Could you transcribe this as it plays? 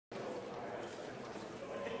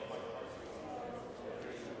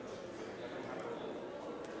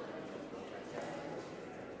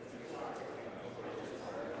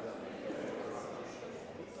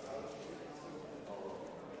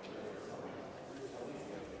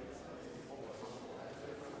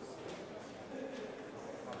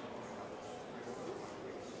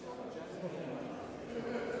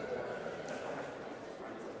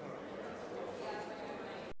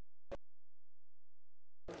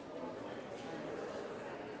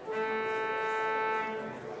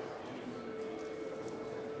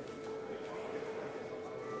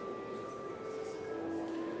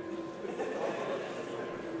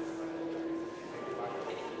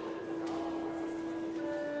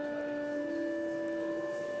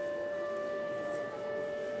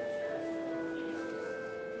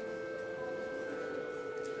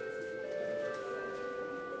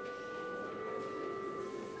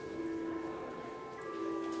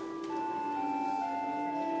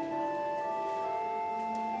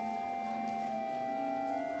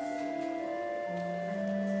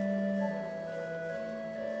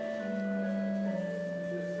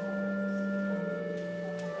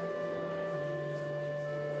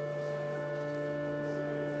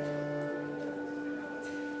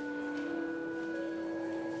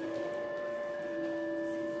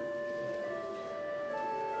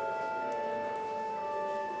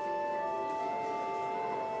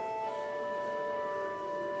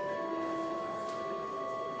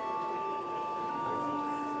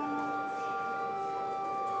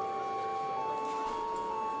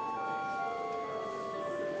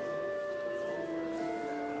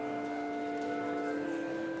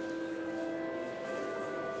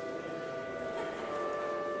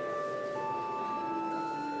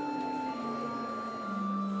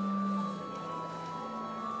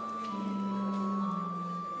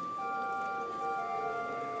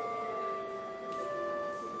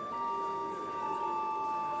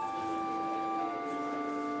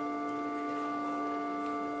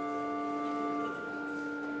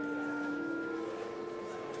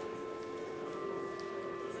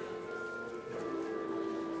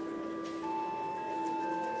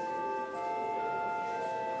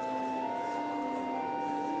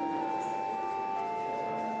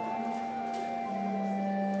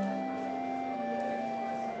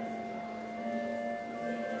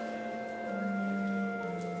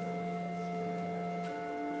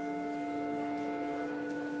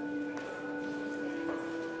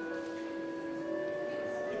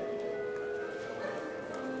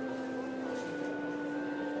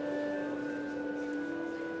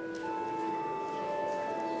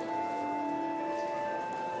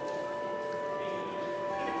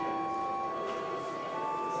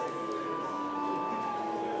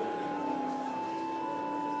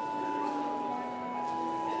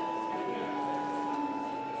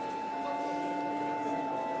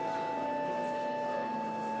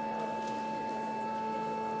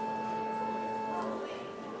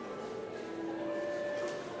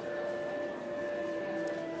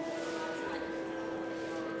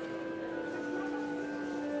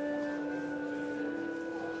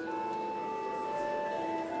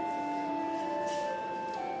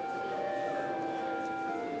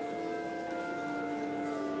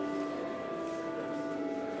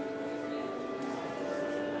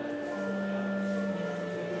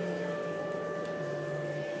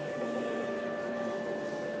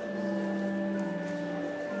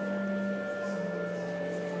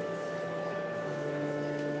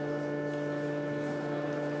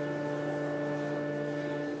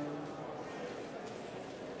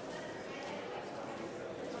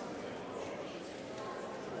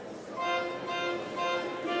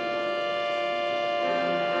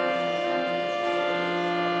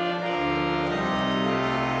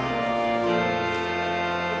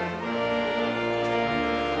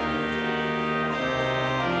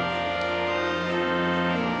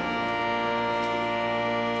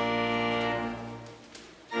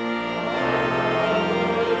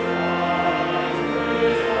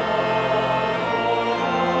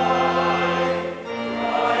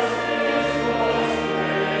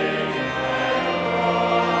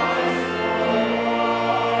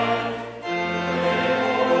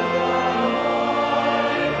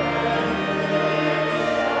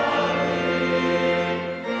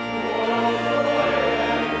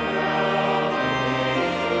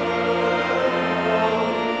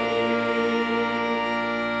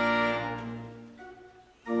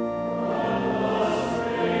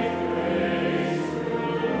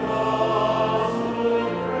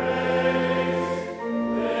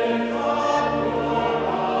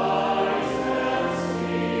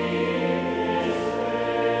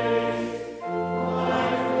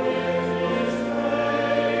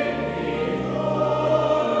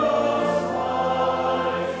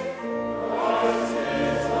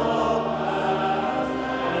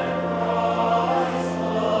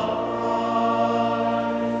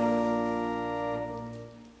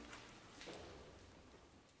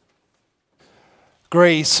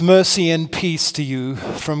Grace, mercy, and peace to you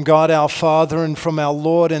from God our Father and from our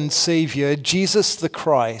Lord and Savior, Jesus the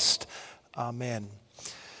Christ. Amen.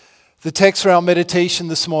 The text for our meditation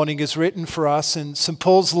this morning is written for us in St.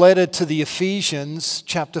 Paul's letter to the Ephesians,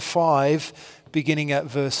 chapter 5, beginning at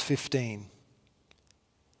verse 15.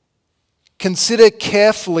 Consider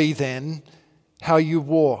carefully then how you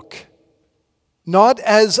walk, not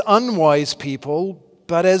as unwise people,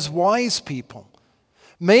 but as wise people.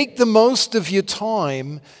 Make the most of your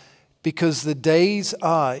time because the days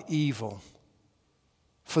are evil.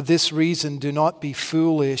 For this reason, do not be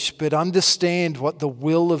foolish, but understand what the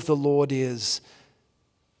will of the Lord is.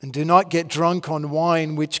 And do not get drunk on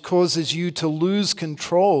wine, which causes you to lose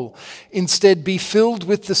control. Instead, be filled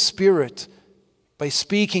with the Spirit by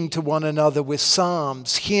speaking to one another with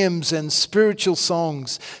psalms, hymns, and spiritual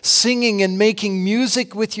songs, singing and making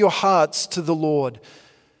music with your hearts to the Lord,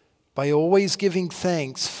 by always giving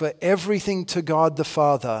thanks for everything to God the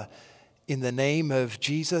Father in the name of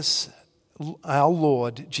Jesus, our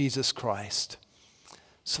Lord Jesus Christ.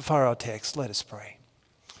 So far our text, let us pray.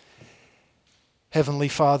 Heavenly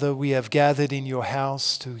Father, we have gathered in your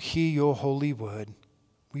house to hear your holy word.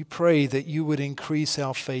 We pray that you would increase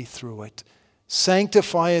our faith through it.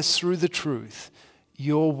 Sanctify us through the truth.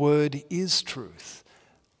 Your word is truth.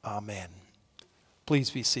 Amen. Please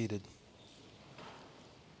be seated.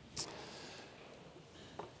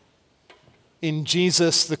 In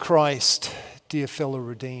Jesus the Christ, dear fellow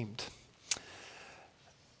redeemed.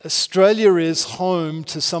 Australia is home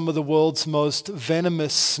to some of the world's most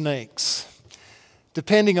venomous snakes.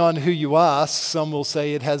 Depending on who you ask, some will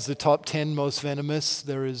say it has the top 10 most venomous.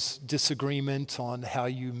 There is disagreement on how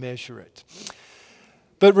you measure it.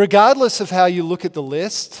 But regardless of how you look at the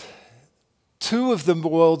list, two of the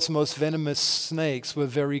world's most venomous snakes were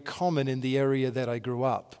very common in the area that I grew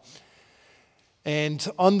up. And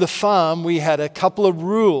on the farm, we had a couple of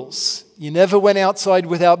rules. You never went outside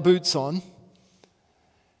without boots on,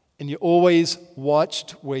 and you always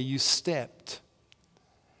watched where you stepped.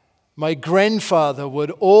 My grandfather would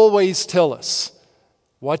always tell us,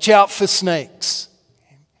 watch out for snakes.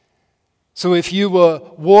 So if you were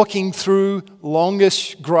walking through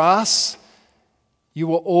longish grass, you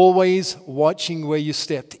were always watching where you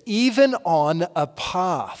stepped. Even on a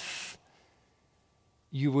path,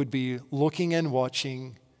 you would be looking and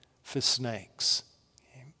watching for snakes.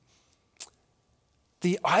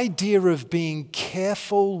 The idea of being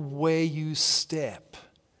careful where you step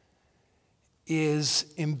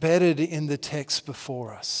is embedded in the text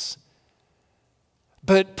before us.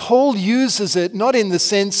 But Paul uses it not in the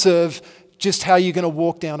sense of just how you're going to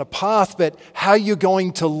walk down a path, but how you're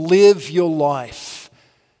going to live your life.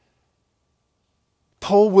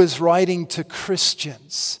 Paul was writing to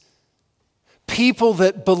Christians, people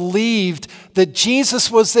that believed that Jesus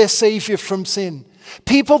was their Savior from sin.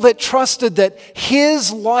 People that trusted that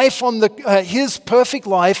His life His perfect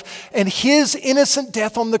life and His innocent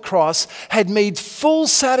death on the cross had made full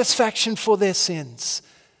satisfaction for their sins.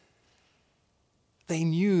 They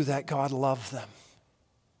knew that God loved them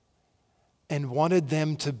and wanted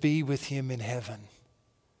them to be with Him in heaven.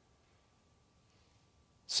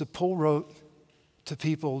 So Paul wrote to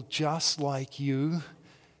people just like you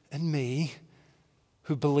and me,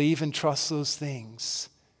 who believe and trust those things.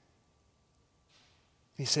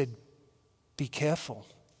 He said, be careful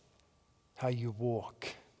how you walk.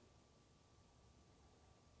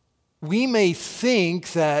 We may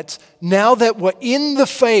think that now that we're in the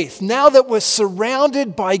faith, now that we're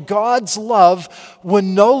surrounded by God's love, we're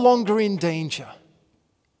no longer in danger.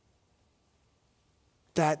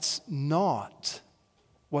 That's not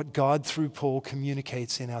what God through Paul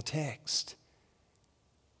communicates in our text.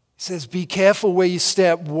 He says, be careful where you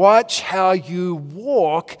step. Watch how you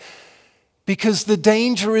walk because the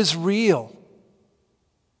danger is real.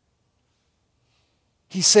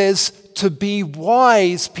 He says to be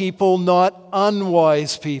wise people, not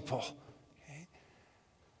unwise people. Okay?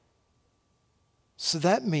 So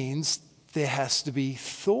that means there has to be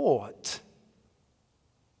thought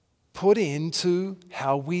put into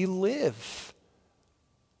how we live.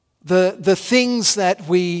 The things that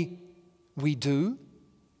we do,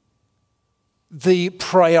 the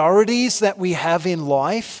priorities that we have in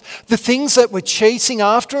life, the things that we're chasing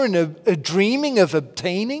after and are dreaming of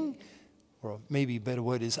obtaining, or maybe a better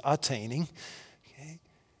word is attaining. Okay?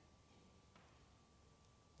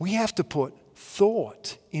 We have to put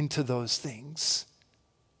thought into those things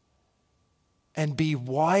and be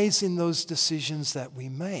wise in those decisions that we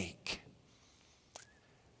make.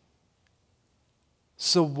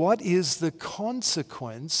 So what is the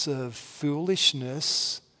consequence of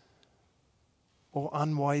foolishness or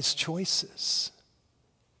unwise choices?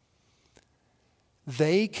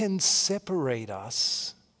 they can separate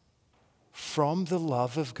us from the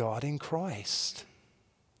love of God in Christ.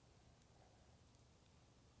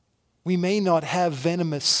 We may not have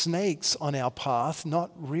venomous snakes on our path,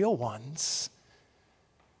 not real ones.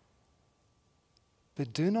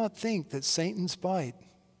 But do not think that Satan's bite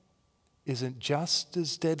isn't just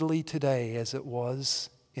as deadly today as it was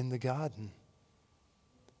in the garden.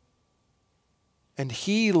 And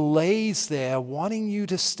he lays there wanting you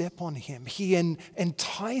to step on him. He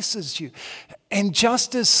entices you. And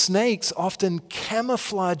just as snakes often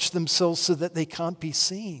camouflage themselves so that they can't be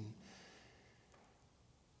seen,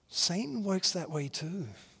 Satan works that way too.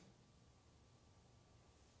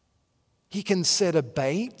 He can set a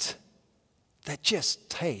bait that just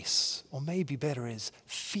tastes, or maybe better is,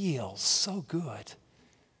 feels so good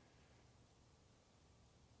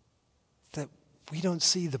that we don't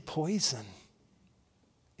see the poison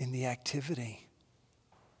in the activity.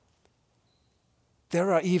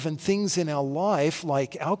 There are even things in our life,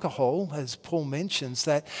 like alcohol, as Paul mentions,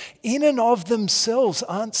 that in and of themselves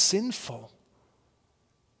aren't sinful,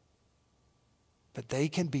 but they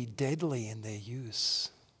can be deadly in their use.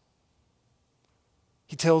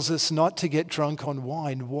 He tells us not to get drunk on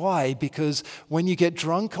wine. Why? Because when you get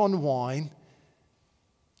drunk on wine,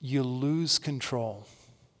 you lose control.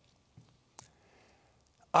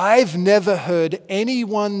 I've never heard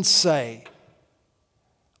anyone say,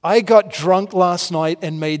 I got drunk last night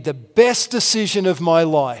and made the best decision of my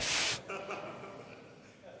life.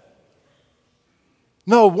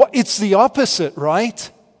 No, it's the opposite,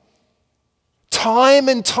 right? Time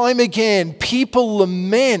and time again, people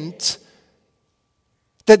lament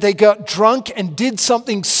that they got drunk and did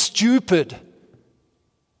something stupid,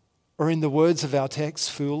 or in the words of our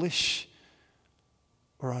text, foolish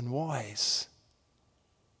or unwise.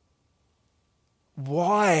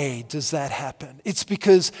 Why does that happen? It's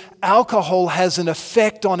because alcohol has an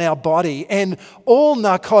effect on our body, and all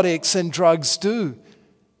narcotics and drugs do.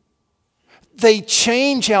 They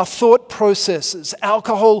change our thought processes.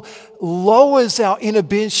 Alcohol lowers our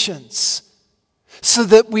inhibitions so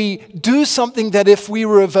that we do something that if we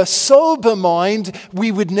were of a sober mind,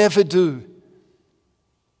 we would never do.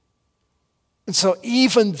 And so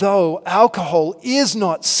even though alcohol is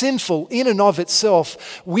not sinful in and of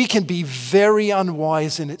itself, we can be very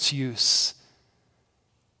unwise in its use.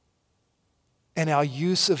 And our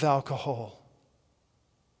use of alcohol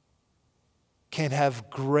can have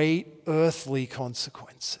great earthly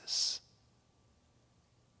consequences.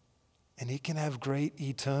 And it can have great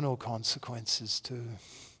eternal consequences too.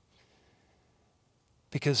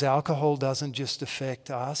 Because alcohol doesn't just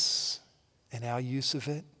affect us and our use of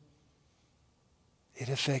it. It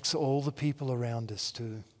affects all the people around us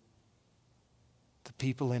too. The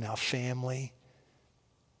people in our family,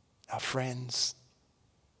 our friends.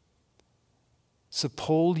 So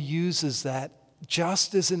Paul uses that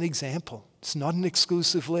just as an example. It's not an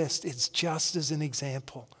exclusive list. It's just as an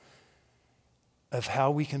example of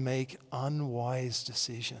how we can make unwise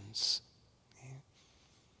decisions.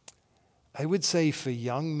 I would say for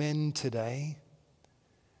young men today,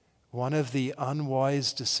 one of the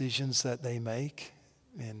unwise decisions that they make,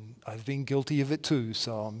 and I've been guilty of it too,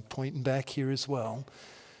 so I'm pointing back here as well,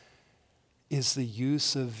 is the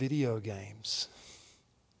use of video games.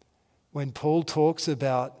 When Paul talks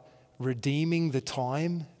about redeeming the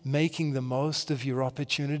time, making the most of your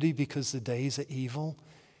opportunity because the days are evil,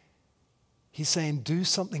 he's saying do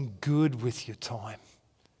something good with your time.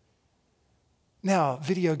 Now,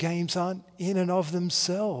 video games aren't in and of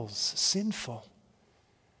themselves sinful.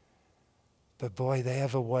 But boy, they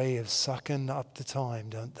have a way of sucking up the time,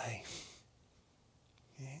 don't they?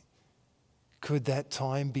 Yeah. Could that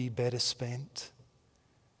time be better spent?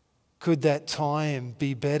 Could that time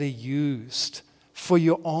be better used for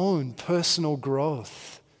your own personal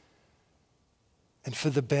growth and for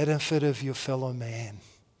the benefit of your fellow man?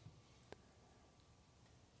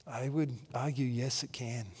 I would argue, yes, it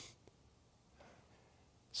can.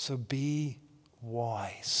 So be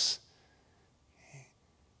wise.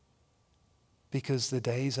 Because the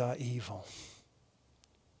days are evil.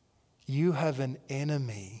 You have an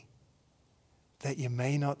enemy that you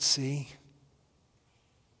may not see,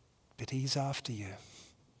 but he's after you.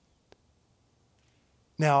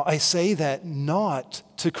 Now, I say that not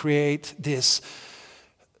to create this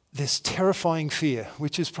terrifying fear,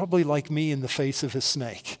 which is probably like me in the face of a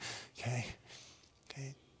snake. Okay?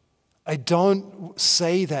 I don't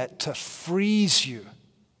say that to freeze you,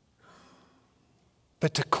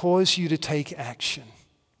 but to cause you to take action.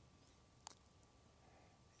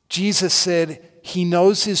 Jesus said he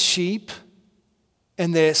knows his sheep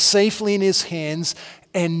and they're safely in his hands,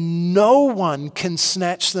 and no one can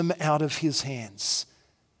snatch them out of his hands.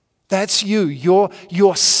 That's you.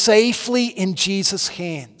 You're safely in Jesus'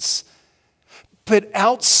 hands. But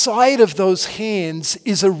outside of those hands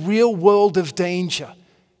is a real world of danger.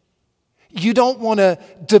 You don't want to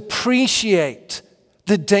depreciate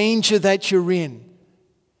the danger that you're in,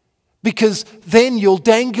 because then you'll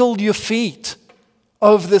dangle your feet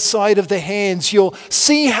over the side of the hands. You'll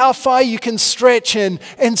see how far you can stretch and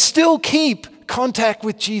still keep contact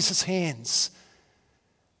with Jesus' hands.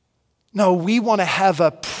 No, we want to have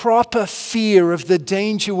a proper fear of the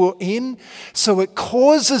danger we're in, so it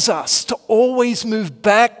causes us to always move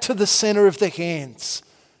back to the center of the hands.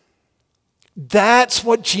 That's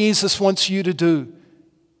what Jesus wants you to do.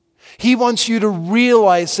 He wants you to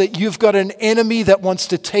realize that you've got an enemy that wants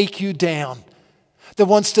to take you down, that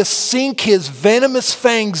wants to sink his venomous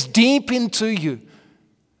fangs deep into you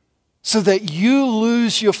so that you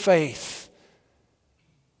lose your faith.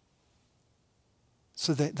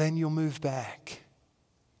 So that then you'll move back.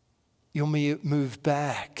 You'll move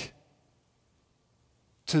back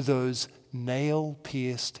to those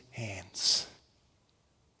nail-pierced hands.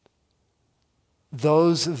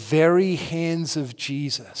 Those very hands of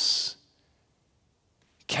Jesus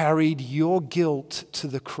carried your guilt to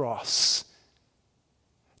the cross.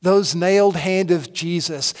 Those nailed hands of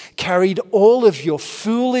Jesus carried all of your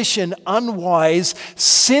foolish and unwise,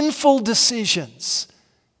 sinful decisions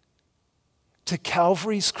to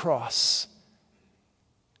Calvary's cross.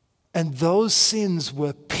 And those sins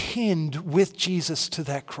were pinned with Jesus to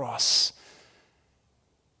that cross.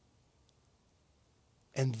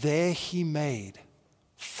 And there he made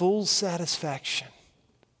full satisfaction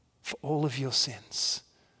for all of your sins.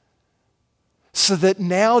 So that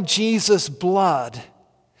now Jesus' blood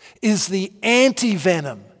is the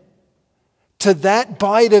anti-venom to that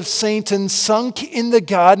bite of Satan sunk in the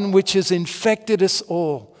garden which has infected us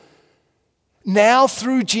all. Now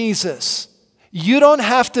through Jesus, you don't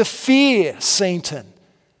have to fear Satan.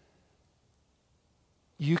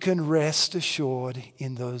 You can rest assured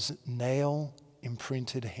in those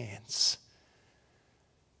nail-imprinted hands.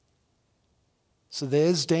 So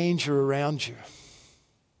there's danger around you.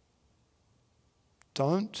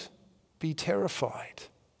 Don't be terrified.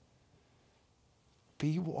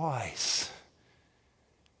 Be wise.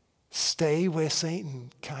 Stay where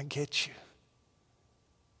Satan can't get you.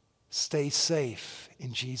 Stay safe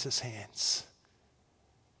in Jesus' hands.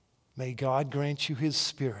 May God grant you his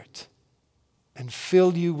Spirit and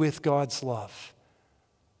fill you with God's love,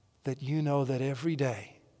 that you know that every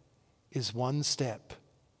day is one step,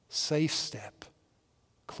 safe step,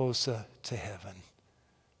 closer to heaven.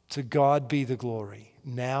 To God be the glory,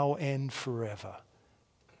 now and forever.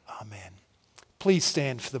 Amen. Please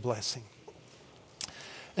stand for the blessing.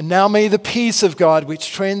 And now may the peace of God,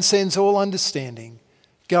 which transcends all understanding,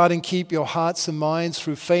 guard and keep your hearts and minds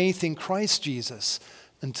through faith in Christ Jesus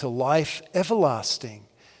until life everlasting.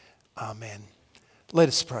 Amen. Let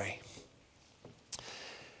us pray.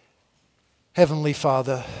 Heavenly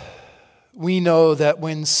Father, we know that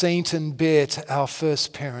when Satan bit our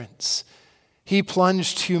first parents, he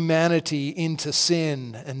plunged humanity into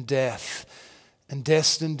sin and death and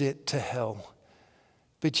destined it to hell.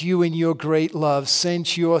 But you in your great love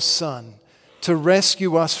sent your Son to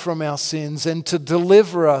rescue us from our sins and to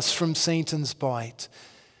deliver us from Satan's bite.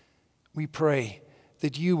 We pray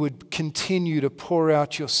that you would continue to pour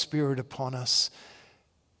out your Spirit upon us.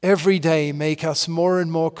 Every day make us more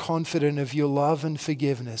and more confident of your love and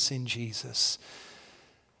forgiveness in Jesus.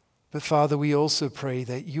 But Father, we also pray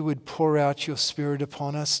that you would pour out your Spirit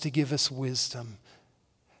upon us to give us wisdom.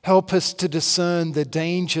 Help us to discern the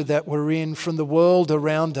danger that we're in from the world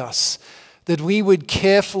around us, that we would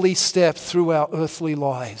carefully step through our earthly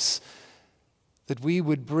lives, that we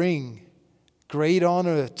would bring great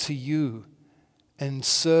honor to you and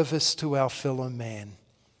service to our fellow man.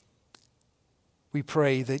 We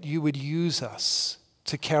pray that you would use us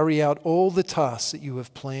to carry out all the tasks that you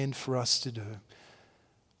have planned for us to do.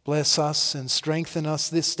 Bless us and strengthen us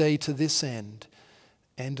this day to this end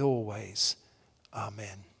and always.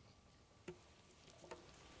 Amen.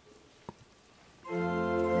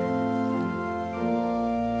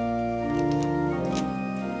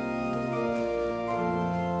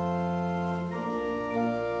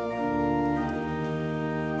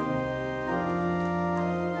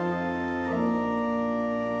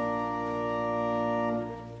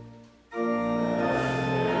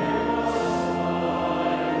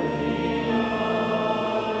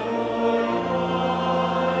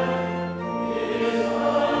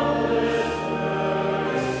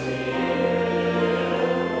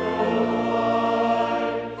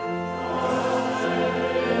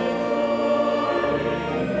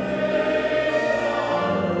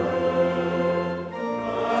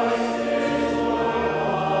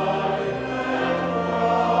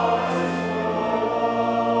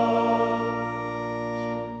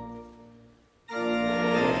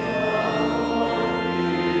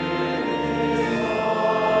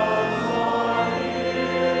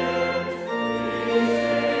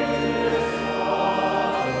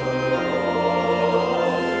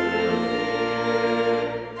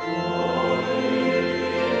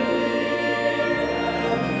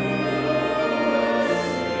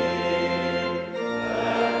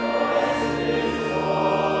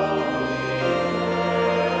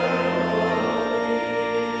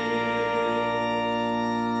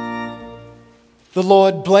 The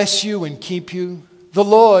Lord bless you and keep you. The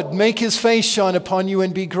Lord make his face shine upon you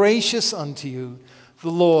and be gracious unto you. The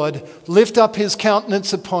Lord lift up his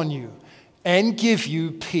countenance upon you and give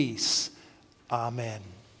you peace. Amen.